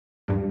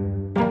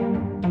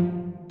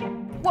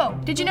Whoa,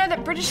 did you know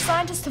that British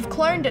scientists have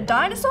cloned a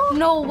dinosaur?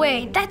 No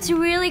way, that's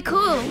really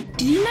cool.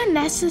 Did you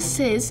know NASA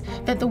says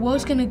that the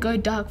world's gonna go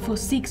dark for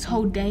 6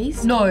 whole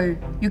days? No,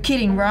 you're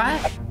kidding, right?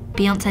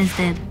 Beyonce's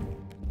dead.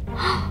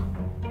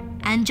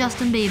 And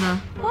Justin Bieber.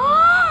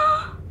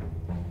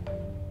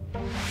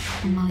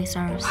 And Miley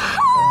Cyrus.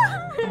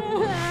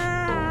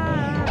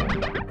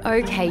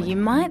 Okay, you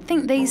might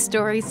think these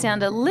stories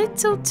sound a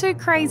little too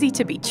crazy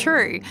to be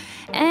true,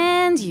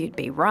 and you'd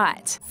be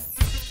right.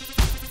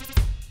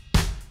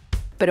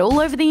 But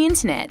all over the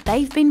internet,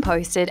 they've been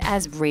posted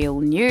as real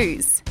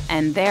news,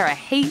 and there are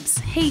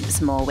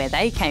heaps more where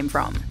they came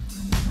from.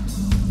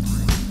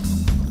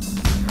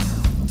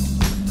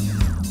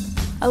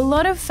 A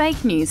lot of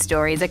fake news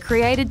stories are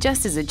created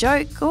just as a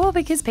joke or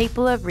because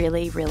people are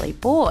really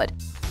bored.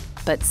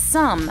 But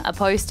some are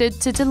posted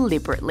to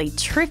deliberately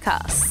trick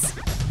us.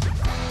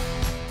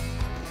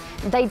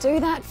 They do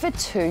that for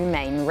two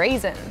main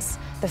reasons.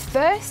 The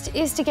first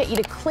is to get you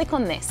to click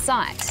on their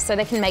site so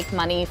they can make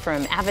money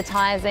from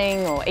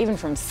advertising or even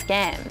from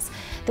scams.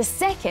 The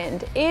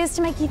second is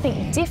to make you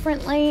think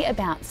differently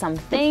about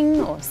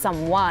something or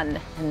someone,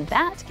 and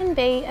that can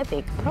be a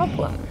big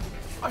problem.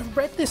 I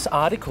read this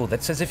article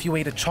that says if you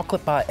eat a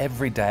chocolate bar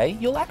every day,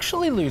 you'll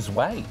actually lose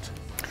weight.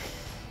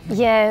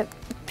 Yeah,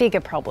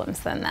 bigger problems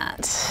than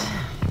that.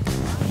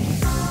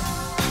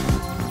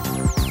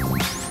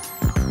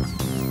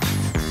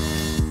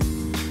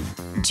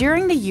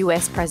 During the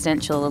US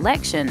presidential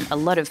election, a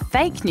lot of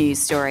fake news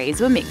stories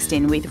were mixed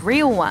in with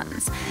real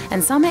ones,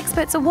 and some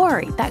experts are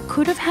worried that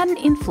could have had an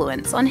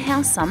influence on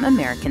how some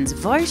Americans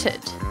voted.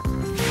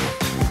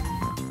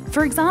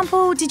 For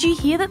example, did you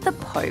hear that the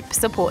Pope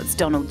supports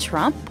Donald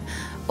Trump?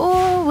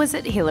 Or was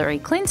it Hillary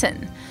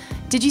Clinton?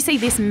 Did you see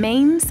this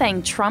meme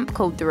saying Trump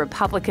called the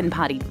Republican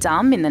Party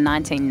dumb in the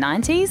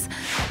 1990s?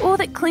 Or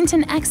that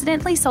Clinton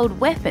accidentally sold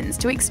weapons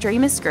to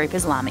extremist group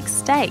Islamic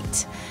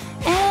State?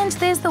 And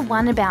there's the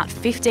one about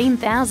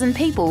 15,000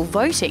 people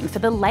voting for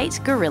the late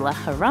gorilla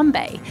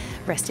Harambe,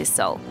 rest his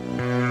soul.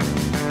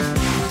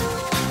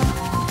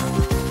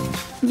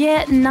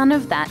 Yeah, none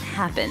of that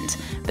happened,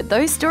 but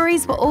those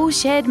stories were all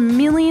shared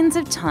millions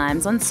of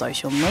times on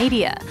social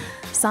media.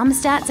 Some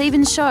stats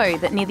even show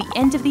that near the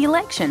end of the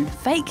election,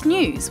 fake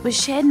news was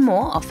shared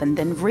more often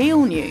than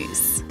real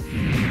news.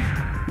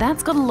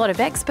 That's got a lot of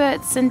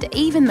experts and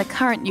even the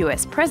current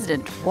US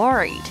president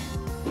worried.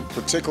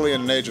 Particularly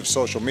in an age of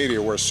social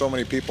media where so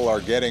many people are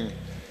getting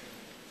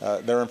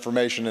their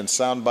information in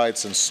sound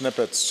bites and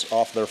snippets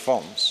off their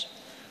phones.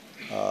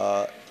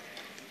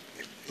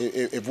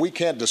 If we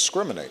can't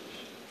discriminate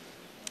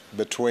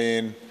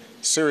between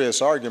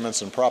serious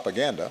arguments and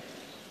propaganda,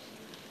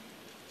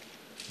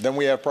 then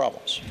we have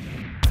problems.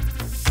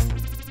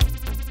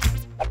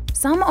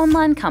 Some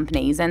online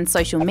companies and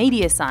social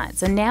media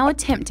sites are now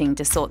attempting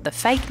to sort the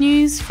fake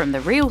news from the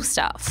real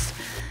stuff.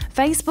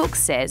 Facebook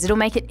says it'll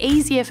make it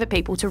easier for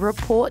people to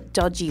report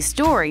dodgy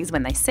stories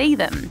when they see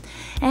them,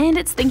 and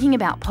it's thinking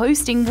about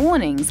posting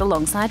warnings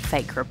alongside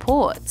fake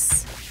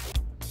reports.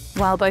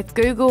 While both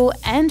Google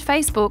and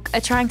Facebook are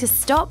trying to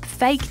stop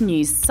fake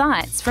news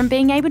sites from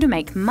being able to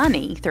make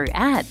money through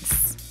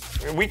ads.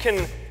 We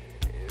can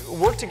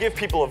work to give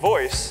people a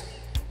voice,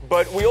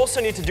 but we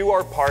also need to do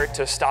our part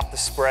to stop the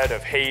spread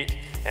of hate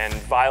and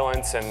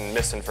violence and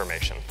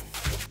misinformation.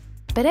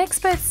 But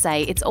experts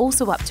say it's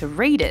also up to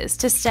readers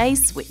to stay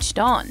switched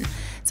on.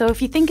 So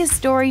if you think a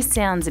story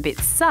sounds a bit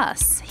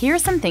sus, here are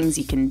some things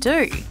you can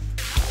do.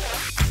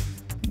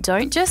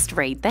 Don't just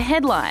read the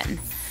headline.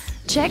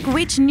 Check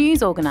which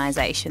news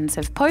organisations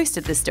have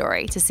posted the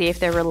story to see if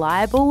they're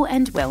reliable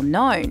and well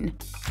known.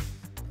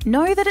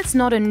 Know that it's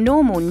not a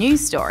normal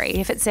news story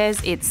if it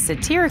says it's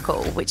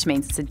satirical, which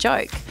means it's a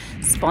joke,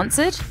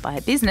 sponsored by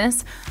a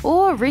business,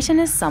 or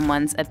written as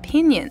someone's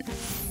opinion.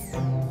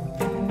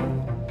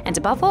 And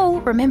above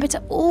all, remember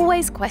to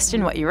always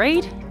question what you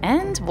read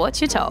and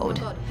what you're told.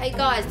 God. Hey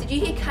guys, did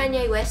you hear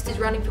Kanye West is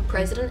running for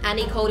president and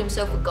he called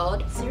himself a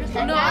god?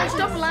 Seriously? No,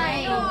 stop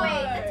lying. No,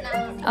 wait,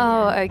 that's not.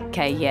 Oh,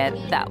 okay, yeah,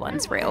 that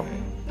one's real.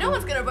 No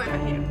one's gonna vote for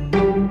him.